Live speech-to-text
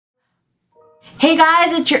Hey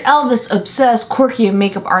guys, it's your Elvis obsessed, quirky, and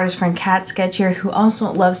makeup artist friend Kat Sketch here, who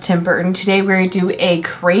also loves Tim Burton. Today we're going to do a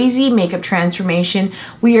crazy makeup transformation.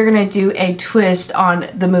 We are going to do a twist on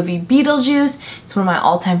the movie Beetlejuice. It's one of my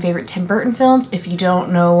all-time favorite Tim Burton films. If you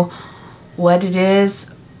don't know what it is,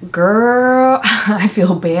 girl, I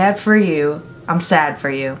feel bad for you. I'm sad for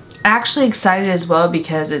you. Actually excited as well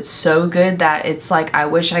because it's so good that it's like I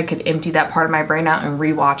wish I could empty that part of my brain out and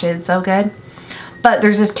rewatch it. It's so good. But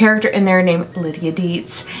there's this character in there named Lydia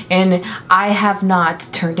Deetz, and I have not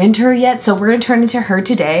turned into her yet, so we're going to turn into her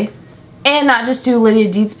today. And not just do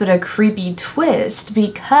Lydia Deetz, but a creepy twist,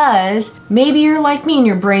 because maybe you're like me and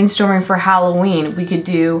you're brainstorming for Halloween. We could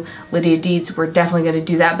do Lydia Deetz, we're definitely going to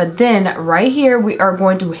do that. But then right here, we are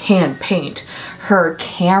going to hand paint her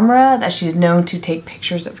camera that she's known to take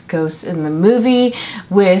pictures of ghosts in the movie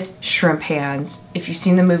with shrimp hands. If you've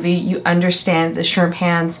seen the movie, you understand the shrimp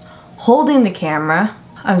hands holding the camera.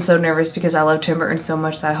 I'm so nervous because I love Tim Burton so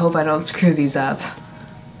much that I hope I don't screw these up.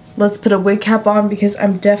 Let's put a wig cap on because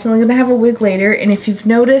I'm definitely gonna have a wig later. And if you've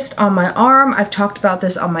noticed on my arm, I've talked about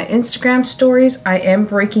this on my Instagram stories, I am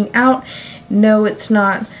breaking out. No, it's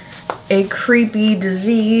not a creepy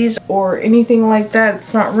disease or anything like that.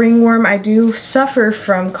 It's not ringworm. I do suffer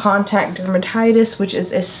from contact dermatitis, which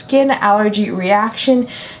is a skin allergy reaction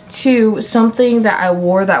to something that I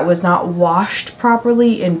wore that was not washed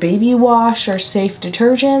properly in baby wash or safe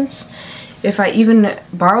detergents. If I even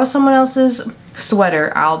borrow someone else's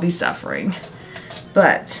sweater, I'll be suffering.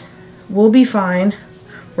 But we'll be fine.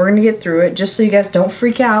 We're gonna get through it, just so you guys don't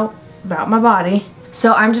freak out about my body.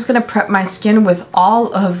 So I'm just gonna prep my skin with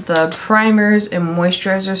all of the primers and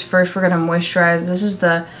moisturizers. First, we're gonna moisturize. This is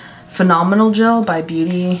the Phenomenal Gel by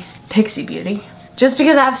Pixie Beauty. Just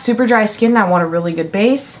because I have super dry skin and I want a really good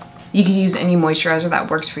base, you can use any moisturizer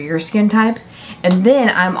that works for your skin type. And then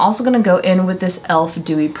I'm also gonna go in with this e.l.f.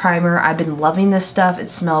 Dewy Primer. I've been loving this stuff. It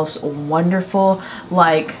smells wonderful,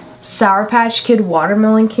 like Sour Patch Kid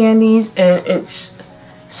watermelon candies. And it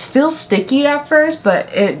feels sticky at first, but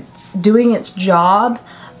it's doing its job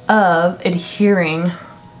of adhering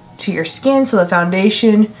to your skin, so the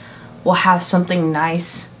foundation will have something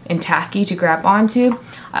nice and tacky to grab onto.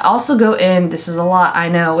 I also go in, this is a lot, I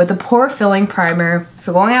know, with the pore filling primer. If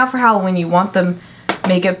you're going out for Halloween, you want the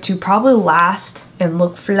makeup to probably last and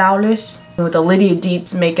look flawless. And with the Lydia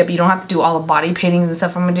Deetz makeup, you don't have to do all the body paintings and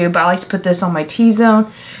stuff I'm gonna do, but I like to put this on my T-zone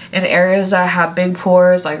in areas that have big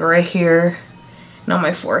pores, like right here and on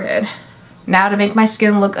my forehead. Now to make my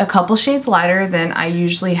skin look a couple shades lighter than I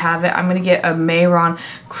usually have it, I'm going to get a Mayron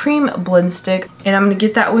cream blend stick, and I'm going to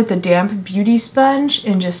get that with a damp beauty sponge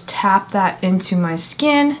and just tap that into my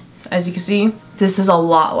skin. As you can see, this is a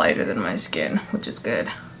lot lighter than my skin, which is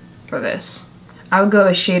good for this. I would go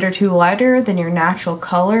a shade or two lighter than your natural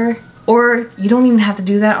color, or you don't even have to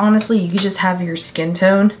do that, honestly. You could just have your skin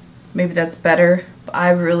tone. Maybe that's better. But I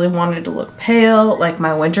really wanted to look pale, like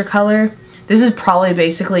my winter color. This is probably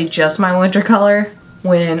basically just my winter color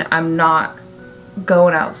when I'm not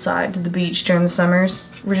going outside to the beach during the summers.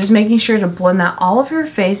 We're just making sure to blend that all over your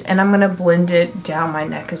face, and I'm going to blend it down my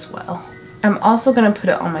neck as well. I'm also going to put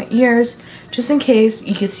it on my ears just in case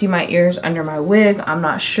you can see my ears under my wig. I'm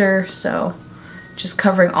not sure, so just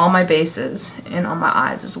covering all my bases and on my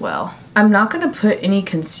eyes as well. I'm not going to put any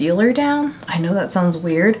concealer down. I know that sounds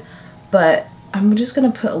weird, but I'm just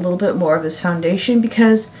going to put a little bit more of this foundation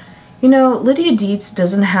because, you know, Lydia Deetz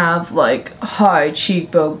doesn't have like high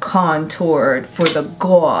cheekbone contoured for the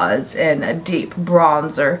gods and a deep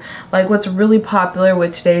bronzer like what's really popular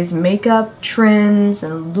with today's makeup trends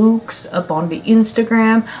and looks up on the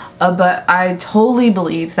Instagram. But I totally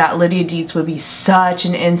believe that Lydia Deetz would be such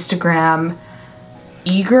an Instagram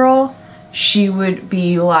e-girl. She would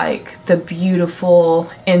be like the beautiful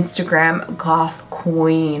Instagram goth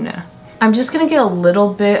queen. I'm just gonna get a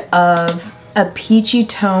little bit of a peachy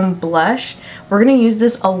tone blush. We're gonna use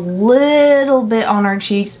this a little bit on our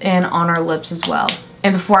cheeks and on our lips as well.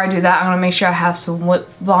 And before I do that, I'm gonna make sure I have some lip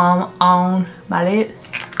balm on my lip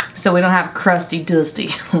so we don't have crusty, dusty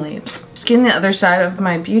lips. Just getting the other side of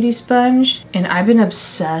my beauty sponge, and I've been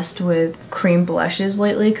obsessed with cream blushes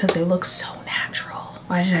lately because they look so natural.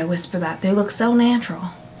 Why did I whisper that? They look so natural.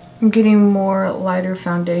 I'm getting more lighter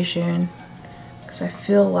foundation because I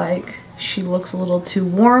feel like she looks a little too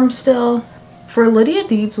warm still. For Lydia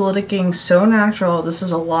Deetz looking so natural, this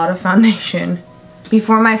is a lot of foundation.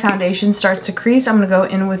 Before my foundation starts to crease, I'm going to go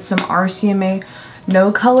in with some RCMA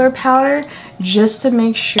No Color powder just to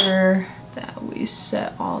make sure that we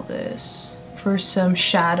set all this for some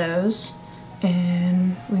shadows.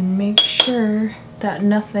 And we make sure that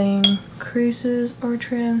nothing creases or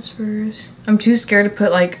transfers. I'm too scared to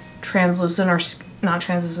put like translucent or not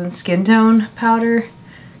translucent, skin tone powder,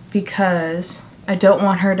 because I don't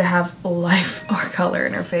want her to have life or color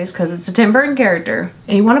in her face because it's a Tim Burton character.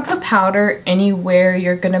 And you want to put powder anywhere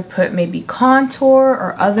you're going to put maybe contour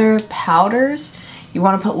or other powders. You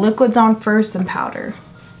want to put liquids on first, then powder.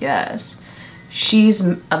 Yes. She's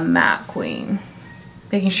a matte queen.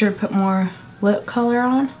 Making sure to put more lip color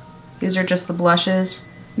on. These are just the blushes.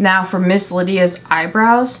 Now for Miss Lydia's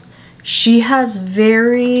eyebrows. She has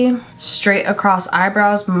very straight across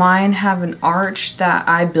eyebrows. Mine have an arch that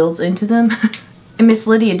I built into them. And Miss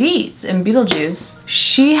Lydia Deetz in Beetlejuice,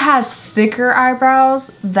 she has thicker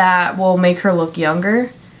eyebrows that will make her look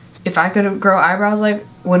younger. If I could grow eyebrows like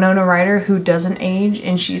Winona Ryder, who doesn't age,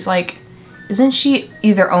 and she's like, isn't she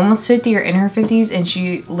either almost 50 or in her 50s, and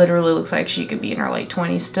she literally looks like she could be in her late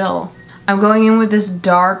 20s still. I'm going in with this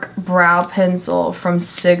dark brow pencil from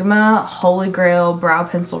Sigma, Holy Grail brow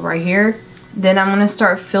pencil right here. Then I'm gonna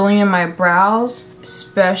start filling in my brows,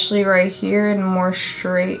 especially right here and more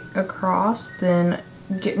straight across, then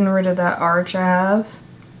getting rid of that arch I have.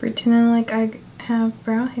 Pretending like I have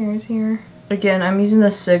brow hairs here. Again, I'm using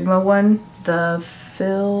the Sigma one, the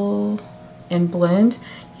Fill and Blend.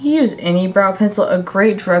 You can use any brow pencil. A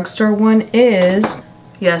great drugstore one is,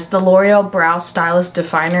 yes, the L'Oreal Brow Stylist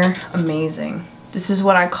Definer. Amazing. This is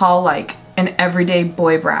what I call like an everyday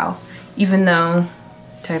boy brow, even though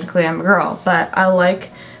technically I'm a girl, but I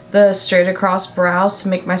like the straight across brows to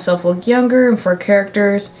make myself look younger, and for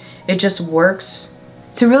characters it just works.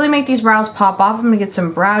 To really make these brows pop off, I'm gonna get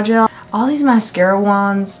some brow gel. All these mascara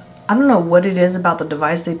wands, I don't know what it is about the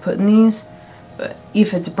device they put in these, but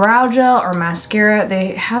if it's brow gel or mascara, they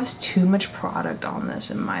have too much product on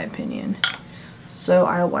this in my opinion. So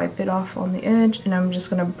I wipe it off on the edge, and I'm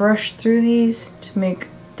just gonna brush through these to make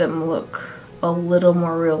them look a little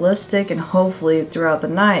more realistic, and hopefully throughout the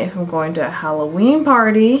night, if I'm going to a Halloween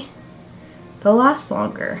party, they'll last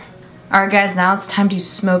longer. Alright guys, now it's time to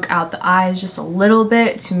smoke out the eyes just a little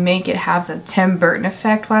bit to make it have the Tim Burton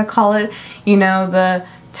effect, what I call it. You know, the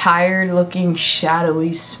tired looking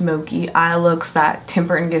shadowy smoky eye looks that Tim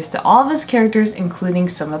Burton gives to all of his characters, including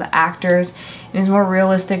some of the actors in his more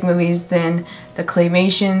realistic movies than the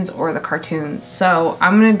claymations or the cartoons. So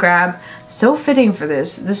I'm gonna grab, so fitting for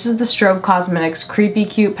this is the Strobe Cosmetics Creepy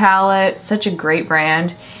Cute palette. Such a great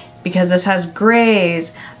brand because this has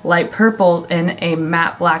grays, light purples, and a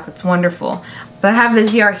matte black that's wonderful. But I have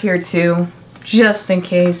Viseart here too, just in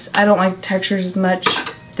case. I don't like textures as much.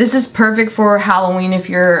 This is perfect for Halloween if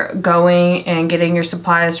you're going and getting your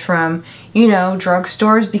supplies from, you know,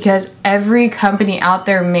 drugstores, because every company out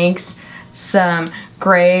there makes some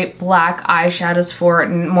great black eyeshadows for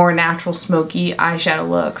more natural smoky eyeshadow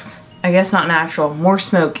looks. I guess not natural, more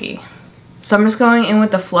smoky. So I'm just going in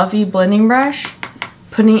with the fluffy blending brush,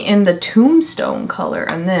 putting in the Tombstone color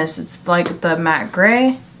on this. It's like the matte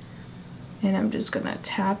gray. And I'm just gonna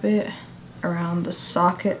tap it around the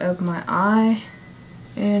socket of my eye.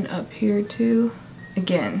 And up here too.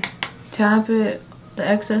 Again, tap it, the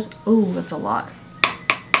excess. Ooh, that's a lot.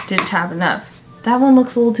 Didn't tap enough. That one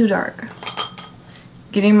looks a little too dark.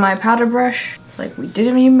 Getting my powder brush. It's like we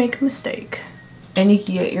didn't even make a mistake. And you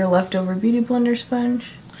can get your leftover beauty blender sponge.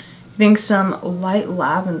 Getting some light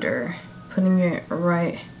lavender. Putting it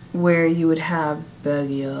right where you would have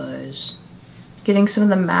baggy eyes. Getting some of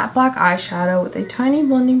the matte black eyeshadow with a tiny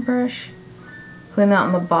blending brush. Putting that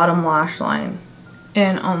on the bottom lash line.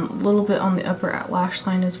 And a little bit on the upper lash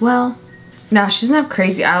line as well. Now she doesn't have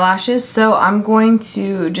crazy eyelashes, so I'm going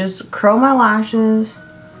to just curl my lashes.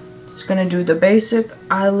 Just gonna do the basic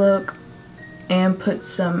eye look and put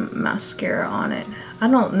some mascara on it. I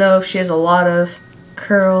don't know if she has a lot of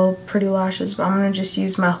curl pretty lashes, but I'm gonna just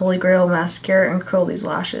use my Holy Grail mascara and curl these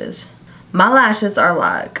lashes. My lashes are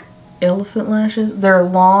like elephant lashes. They're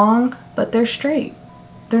long, but they're straight.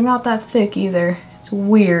 They're not that thick either. It's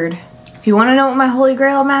weird. If you want to know what my Holy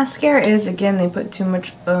Grail mascara is, again, they put too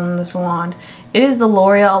much on this wand. It is the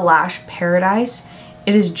L'Oreal Lash Paradise.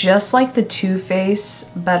 It is just like the Too Faced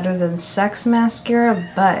Better Than Sex mascara,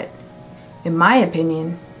 but in my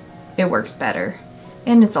opinion, it works better.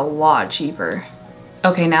 And it's a lot cheaper.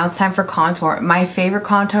 Okay, now it's time for contour. My favorite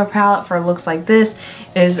contour palette for looks like this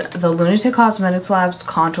is the Lunatic Cosmetics Labs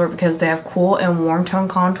contour, because they have cool and warm tone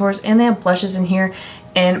contours, and they have blushes in here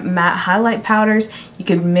and matte highlight powders. You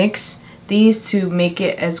can mix these to make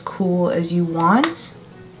it as cool as you want.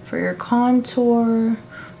 For your contour,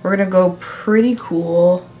 we're gonna go pretty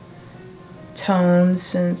cool tone,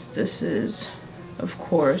 since this is, of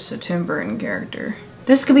course, a Tim Burton character.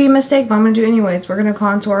 This could be a mistake, but I'm gonna do it anyways. We're gonna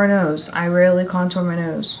contour our nose. I rarely contour my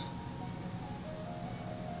nose.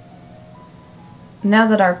 Now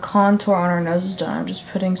that our contour on our nose is done, I'm just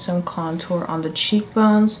putting some contour on the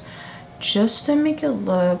cheekbones just to make it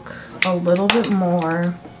look a little bit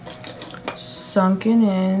more sunken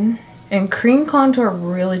in. And cream contour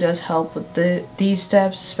really does help with these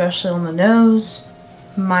steps, especially on the nose.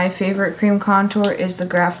 My favorite cream contour is the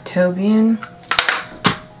Graftobian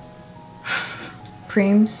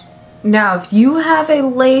creams. Now, if you have a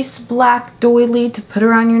lace black doily to put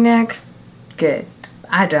around your neck, good.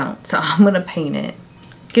 I don't, so I'm gonna paint it.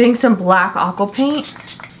 Getting some black aqua paint,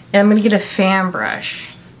 and I'm gonna get a fan brush.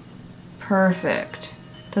 Perfect.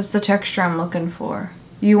 That's the texture I'm looking for.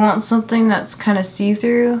 You want something that's kind of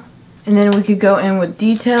see-through, and then we could go in with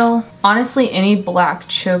detail. Honestly, any black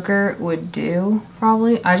choker would do,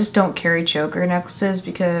 probably. I just don't carry choker necklaces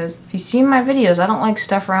because if you see my videos, I don't like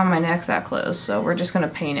stuff around my neck that close, so we're just gonna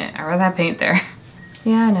paint it. I'd rather have paint there.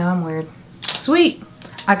 Yeah, I know, I'm weird. Sweet.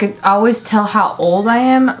 I could always tell how old I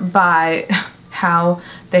am by how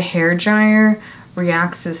the hair dryer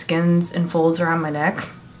reacts to skins and folds around my neck.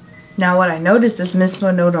 Now what I noticed is Miss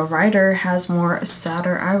Winona Ryder has more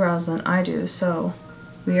sadder eyebrows than I do, so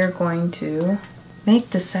we are going to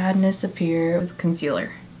make the sadness appear with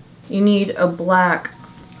concealer. You need a black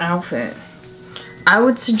outfit. I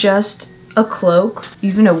would suggest a cloak,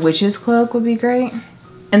 even a witch's cloak would be great.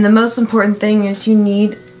 And the most important thing is you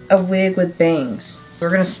need a wig with bangs. We're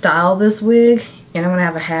gonna style this wig and I'm gonna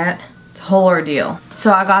have a hat. It's a whole ordeal.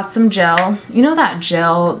 So I got some gel. You know that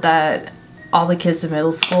gel that all the kids in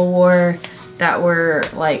middle school wore that were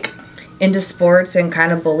like into sports and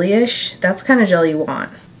kind of bullyish? That's the kind of gel you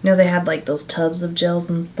want. You know they had like those tubs of gels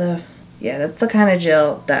and stuff? Yeah, that's the kind of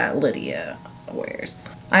gel that Lydia wears.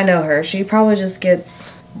 I know her. She probably just gets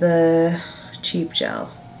the cheap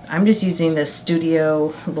gel. I'm just using this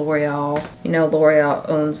Studio L'Oreal. You know L'Oreal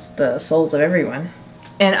owns the souls of everyone.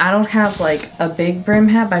 And I don't have like a big brim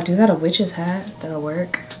hat, but I do got a witch's hat that'll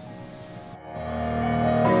work.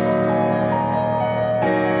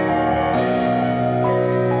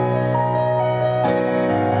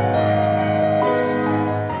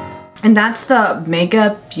 And that's the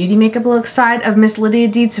beauty makeup look side of Miss Lydia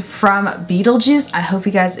Deetz from Beetlejuice. I hope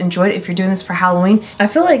you guys enjoyed it if you're doing this for Halloween. I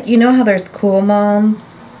feel like, you know how there's cool moms?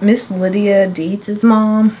 Miss Lydia Deetz's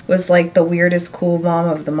mom was like the weirdest cool mom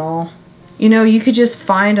of them all. You know, you could just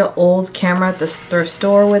find an old camera at the thrift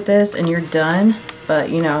store with this and you're done. But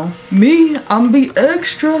you know, me, I'm be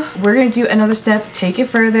extra. We're gonna do another step, take it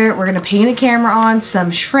further. We're gonna paint a camera on, some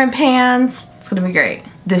shrimp hands. It's gonna be great.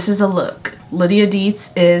 This is a look. Lydia Deetz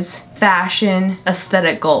is fashion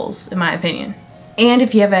aesthetic goals, in my opinion. And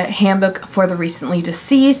if you have a handbook for the recently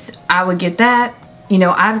deceased, I would get that. You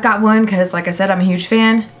know, I've got one because like I said, I'm a huge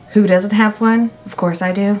fan. Who doesn't have one? Of course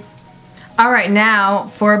I do. Alright, now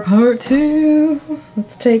for part 2.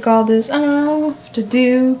 Let's take all this off to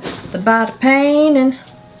do the body painting.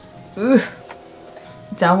 Ooh.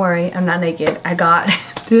 Don't worry, I'm not naked. I got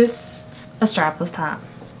this, a strapless top.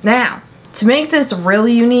 Now, to make this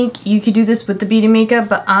really unique, you could do this with the beauty makeup,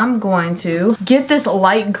 but I'm going to get this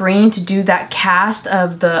light green to do that cast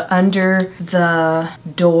of the under the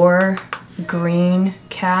door green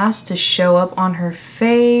cast to show up on her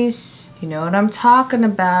face. You know what I'm talking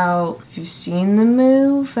about. If you've seen the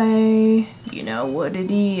movie, you know what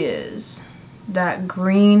it is. That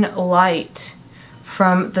green light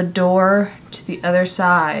from the door to the other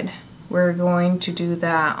side. We're going to do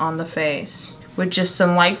that on the face with just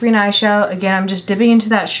some light green eyeshadow. Again, I'm just dipping into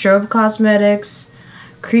that Strobe Cosmetics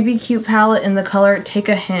Creepy Cute palette in the color Take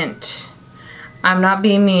a Hint. I'm not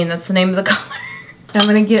being mean, that's the name of the color. I'm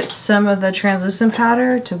gonna get some of the translucent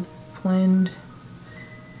powder to blend,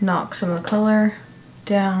 knock some of the color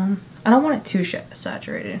down. I don't want it too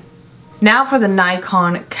saturated. Now for the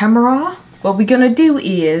Nikon camera, what we're gonna do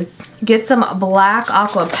is get some black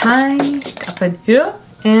aqua paint up in here,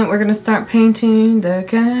 and we're gonna start painting the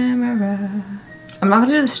camera. I'm not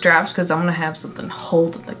gonna do the straps because I'm gonna have something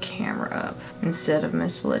holding the camera up instead of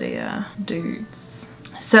Miss Lydia Deetz.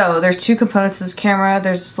 So there's 2 components to this camera.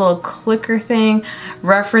 There's this little clicker thing.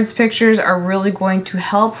 Reference pictures are really going to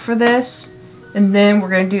help for this. And then we're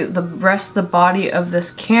going to do the rest of the body of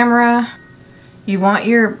this camera. You want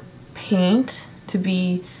your paint to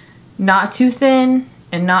be not too thin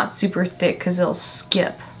and not super thick because it'll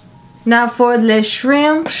skip. Now for the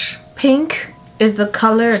shrimps, pink is the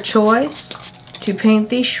color of choice to paint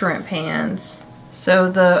these shrimp hands.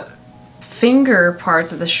 So the finger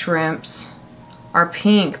parts of the shrimps are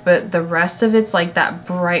pink, but the rest of it's like that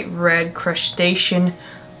bright red crustacean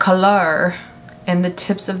color. And the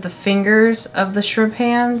tips of the fingers of the shrimp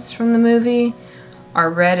hands from the movie are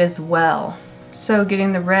red as well. So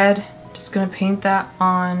getting the red, just gonna paint that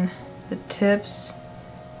on the tips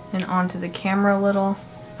and onto the camera a little.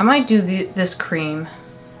 I might do this cream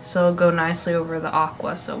so it'll go nicely over the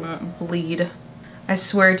aqua so it won't bleed. I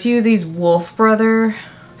swear to you, these Wolf Brother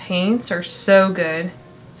paints are so good.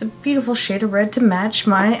 It's a beautiful shade of red to match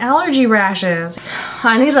my allergy rashes.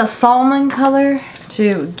 I need a salmon color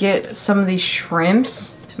to get some of these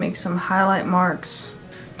shrimps, to make some highlight marks,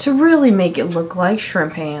 to really make it look like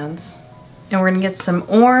shrimp hands. And we're gonna get some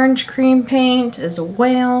orange cream paint as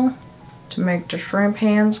well to make the shrimp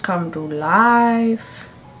hands come to life.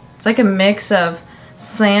 It's like a mix of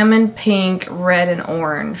salmon, pink, red, and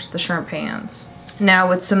orange, the shrimp hands. Now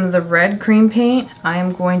with some of the red cream paint, I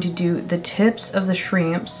am going to do the tips of the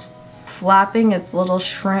shrimps, flapping its little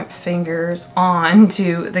shrimp fingers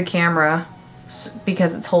onto the camera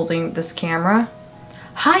because it's holding this camera.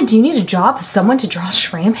 Hi, do you need a job of someone to draw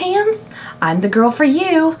shrimp hands? I'm the girl for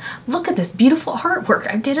you. Look at this beautiful artwork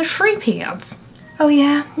I did of shrimp hands. Oh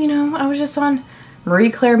yeah, you know, I was just on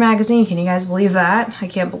Marie Claire magazine. Can you guys believe that? I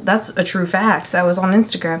can't, that's a true fact. That was on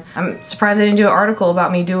Instagram. I'm surprised I didn't do an article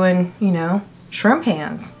about me doing, you know, shrimp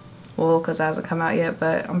hands. Well, because it hasn't come out yet,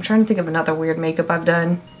 but I'm trying to think of another weird makeup I've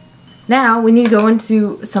done. Now we need to go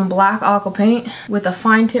into some black aqua paint with a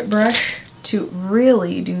fine tip brush to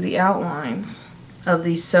really do the outlines of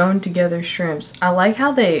these sewn together shrimps. I like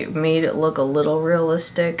how they made it look a little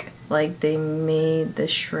realistic, like they made the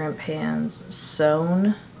shrimp hands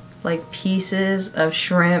sewn, like pieces of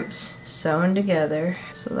shrimps sewn together.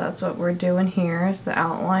 So that's what we're doing here, is the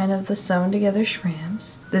outline of the sewn together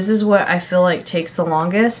shrimps. This is what I feel like takes the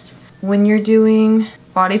longest when you're doing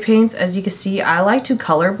body paints. As you can see, I like to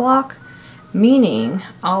color block, meaning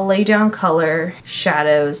I'll lay down color,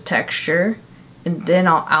 shadows, texture, and then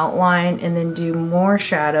I'll outline and then do more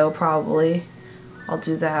shadow probably. I'll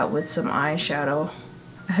do that with some eyeshadow.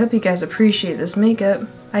 I hope you guys appreciate this makeup.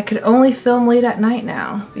 I could only film late at night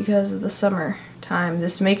now because of the summer time.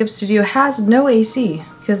 This makeup studio has no AC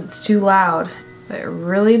because it's too loud, but it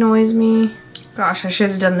really annoys me. Gosh, I should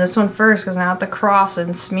have done this one first because now I have to cross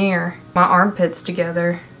and smear my armpits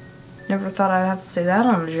together. Never thought I'd have to say that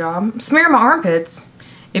on a job. Smear my armpits.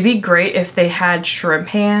 It'd be great if they had shrimp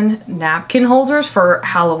hand napkin holders for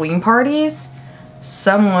Halloween parties.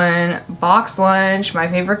 Someone, Box Lunch, my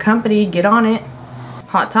favorite company, get on it.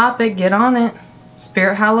 Hot Topic, get on it.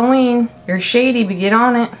 Spirit Halloween, you're shady, but get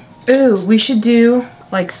on it. Ooh, we should do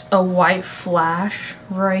like a white flash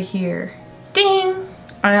right here. Ding!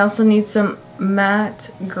 I also need some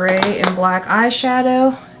matte gray and black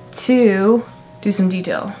eyeshadow to do some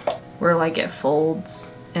detail where like it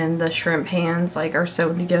folds and the shrimp hands like are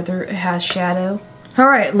sewn together. It has shadow.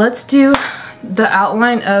 Alright, let's do the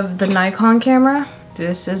outline of the Nikon camera.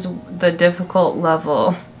 This is the difficult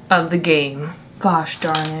level of the game. Gosh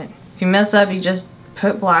darn it. If you mess up, you just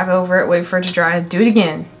put black over it, wait for it to dry, and do it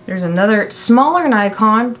again. There's another smaller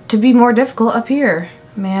Nikon to be more difficult up here.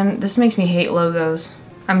 Man, this makes me hate logos.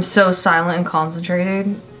 I'm so silent and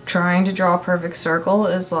concentrated. Trying to draw a perfect circle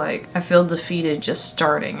is like, I feel defeated just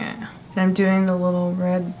starting it. I'm doing the little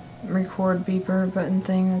red record beeper button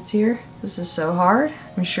thing that's here. This is so hard,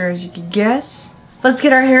 I'm sure as you could guess. Let's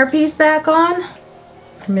get our hairpiece back on.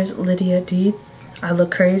 Miss Lydia Deetz, I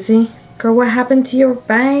look crazy. Girl, what happened to your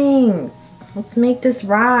bangs? Let's make this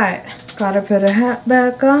right. Gotta put a hat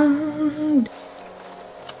back on.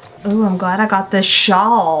 Ooh, I'm glad I got this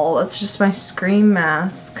shawl. That's just my Scream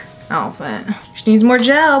mask outfit. She needs more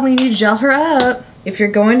gel. We need to gel her up. If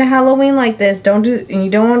you're going to Halloween like this, and you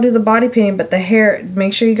don't want to do the body painting, but the hair,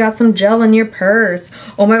 make sure you got some gel in your purse.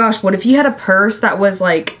 Oh my gosh, what if you had a purse that was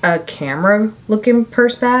like a camera looking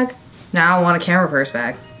purse bag? Now I want a camera purse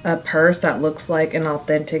bag. A purse that looks like an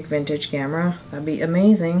authentic vintage camera. That'd be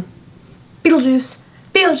amazing. Beetlejuice,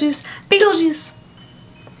 Beetlejuice, Beetlejuice.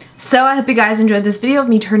 So I hope you guys enjoyed this video of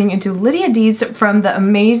me turning into Lydia Deetz from the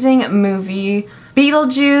amazing movie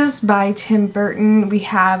Beetlejuice by Tim Burton. We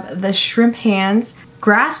have the shrimp hands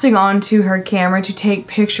grasping onto her camera to take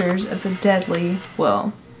pictures of the deadly,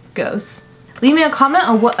 well, ghosts. Leave me a comment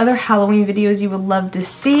on what other Halloween videos you would love to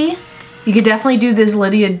see. You could definitely do this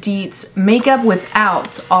Lydia Deetz makeup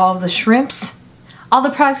without all of the shrimps. All the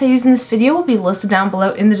products I use in this video will be listed down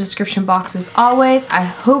below in the description box as always. I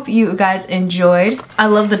hope you guys enjoyed. I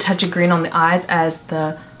love the touch of green on the eyes as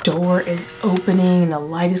the door is opening and the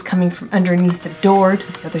light is coming from underneath the door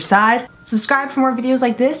to the other side. Subscribe for more videos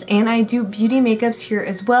like this, and I do beauty makeups here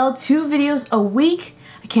as well. 2 videos a week.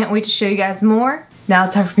 I can't wait to show you guys more. Now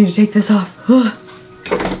it's time for me to take this off.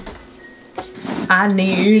 I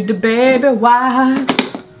need the baby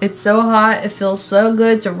wipes. It's so hot. It feels so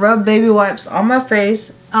good to rub baby wipes on my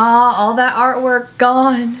face. Ah, all that artwork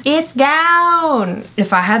gone. It's gone.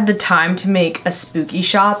 If I had the time to make a spooky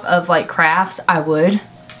shop of like crafts, I would.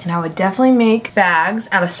 And I would definitely make bags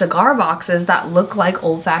out of cigar boxes that look like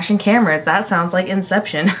old-fashioned cameras. That sounds like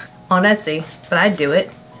Inception on Etsy, but I'd do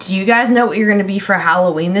it. Do you guys know what you're gonna be for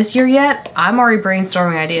Halloween this year yet? I'm already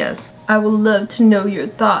brainstorming ideas. I would love to know your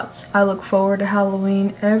thoughts. I look forward to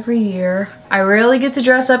Halloween every year. I rarely get to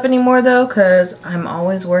dress up anymore though, because I'm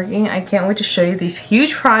always working. I can't wait to show you these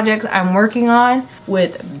huge projects I'm working on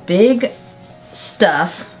with big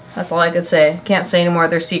stuff. That's all I could say. Can't say anymore,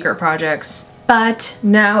 they're secret projects. But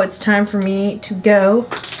now it's time for me to go,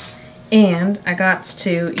 and I got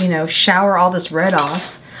to, you know, shower all this red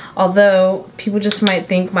off. Although people just might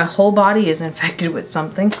think my whole body is infected with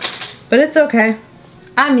something, but it's okay.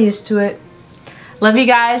 I'm used to it. Love you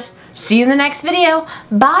guys. See you in the next video.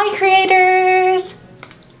 Bye, creators.